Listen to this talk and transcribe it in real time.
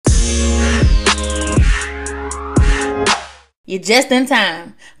You're just in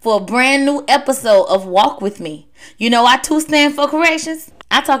time for a brand new episode of Walk With Me. You know why 2 stand for corrections?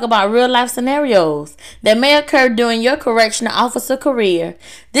 I talk about real life scenarios that may occur during your correctional officer career.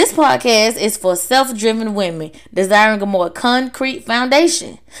 This podcast is for self-driven women desiring a more concrete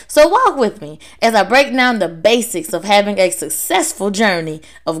foundation. So walk with me as I break down the basics of having a successful journey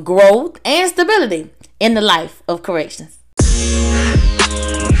of growth and stability in the life of corrections.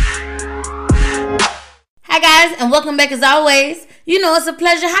 Hi guys, and welcome back as always. You know it's a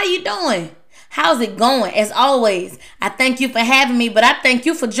pleasure. How you doing? How's it going? As always, I thank you for having me, but I thank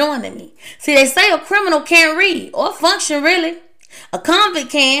you for joining me. See, they say a criminal can't read or function really. A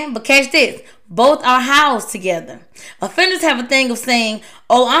convict can, but catch this, both are housed together. Offenders have a thing of saying,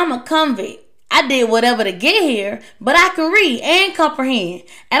 oh, I'm a convict. I did whatever to get here, but I can read and comprehend.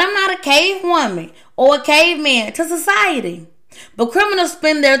 And I'm not a cave woman or a caveman to society. But criminals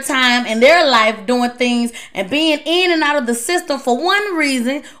spend their time and their life doing things and being in and out of the system for one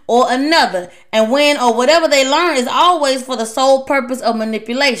reason or another. And when or whatever they learn is always for the sole purpose of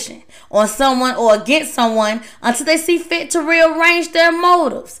manipulation on someone or against someone until they see fit to rearrange their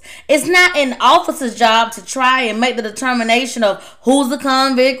motives. It's not an officer's job to try and make the determination of who's a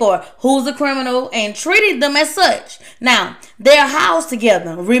convict or who's a criminal and treating them as such. Now, they're housed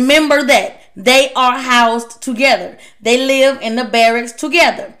together. Remember that. They are housed together. They live in the barracks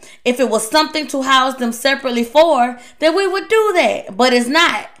together. If it was something to house them separately for, then we would do that. But it's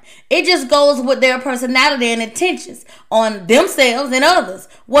not. It just goes with their personality and intentions on themselves and others,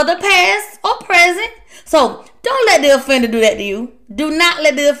 whether past or present. So don't let the offender do that to you. Do not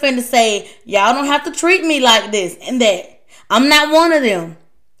let the offender say, y'all don't have to treat me like this and that. I'm not one of them.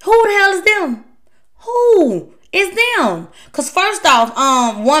 Who the hell is them? Who? It's them. Because first off,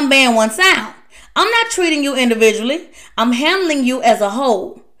 one band, one sound. I'm not treating you individually. I'm handling you as a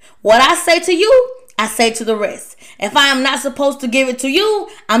whole. What I say to you, I say to the rest. If I am not supposed to give it to you,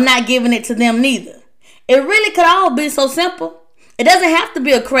 I'm not giving it to them neither. It really could all be so simple. It doesn't have to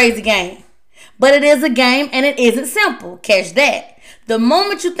be a crazy game. But it is a game and it isn't simple. Catch that. The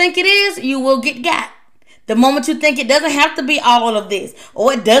moment you think it is, you will get got. The moment you think it doesn't have to be all of this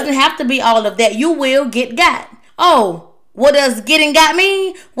or it doesn't have to be all of that, you will get got. Oh, what does getting got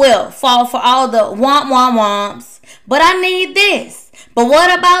mean? Well, fall for all the womps. But I need this. But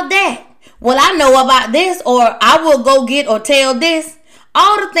what about that? Well, I know about this, or I will go get or tell this.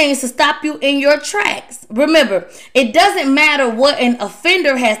 All the things to stop you in your tracks. Remember, it doesn't matter what an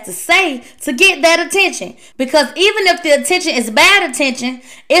offender has to say to get that attention. Because even if the attention is bad attention,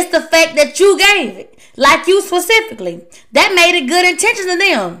 it's the fact that you gave it. Like you specifically. That made it good intentions to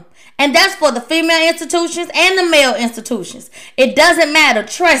them. And that's for the female institutions and the male institutions. It doesn't matter.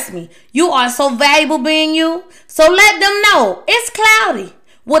 Trust me. You are so valuable being you. So let them know it's cloudy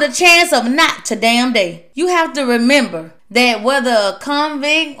with a chance of not to damn day. You have to remember that whether a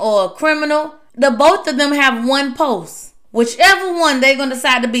convict or a criminal, the both of them have one post. Whichever one they're going to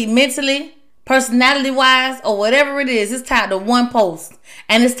decide to be mentally, personality-wise, or whatever it is, it's tied to one post.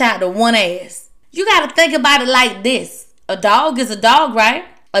 And it's tied to one ass. You got to think about it like this. A dog is a dog, right?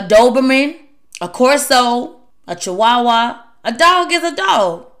 A Doberman, a Corso, a Chihuahua. A dog is a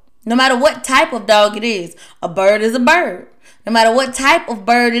dog. No matter what type of dog it is. A bird is a bird. No matter what type of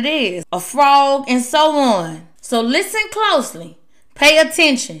bird it is. A frog and so on. So listen closely. Pay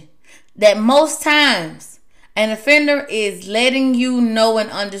attention that most times an offender is letting you know and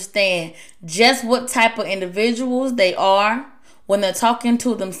understand just what type of individuals they are when they're talking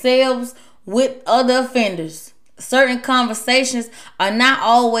to themselves with other offenders. Certain conversations are not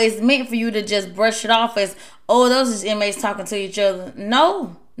always meant for you to just brush it off as, oh, those are inmates talking to each other.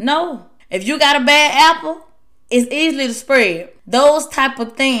 No. If you got a bad apple, it's easily to spread. Those type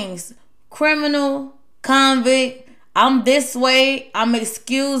of things, criminal, convict, I'm this way, I'm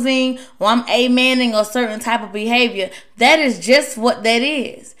excusing, or I'm amening a certain type of behavior. That is just what that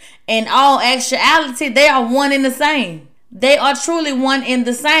is. In all actuality, they are one and the same. They are truly one and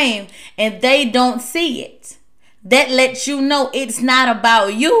the same, and they don't see it. That lets you know it's not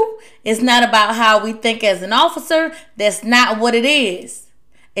about you. It's not about how we think as an officer. That's not what it is.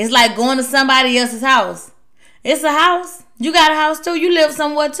 It's like going to somebody else's house. It's a house. You got a house too. You live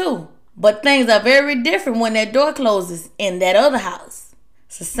somewhere too. But things are very different when that door closes in that other house.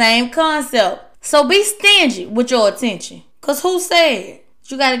 It's the same concept. So be stingy with your attention. Because who said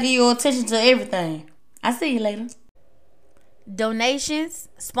you got to give your attention to everything? I'll see you later. Donations,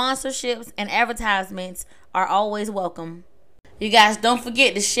 sponsorships, and advertisements are always welcome. You guys don't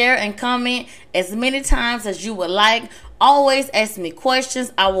forget to share and comment as many times as you would like. Always ask me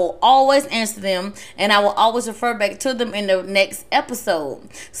questions. I will always answer them, and I will always refer back to them in the next episode.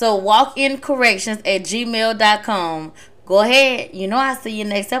 So walkincorrections@gmail.com. go ahead. You know, I'll see you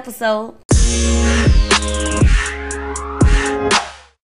next episode.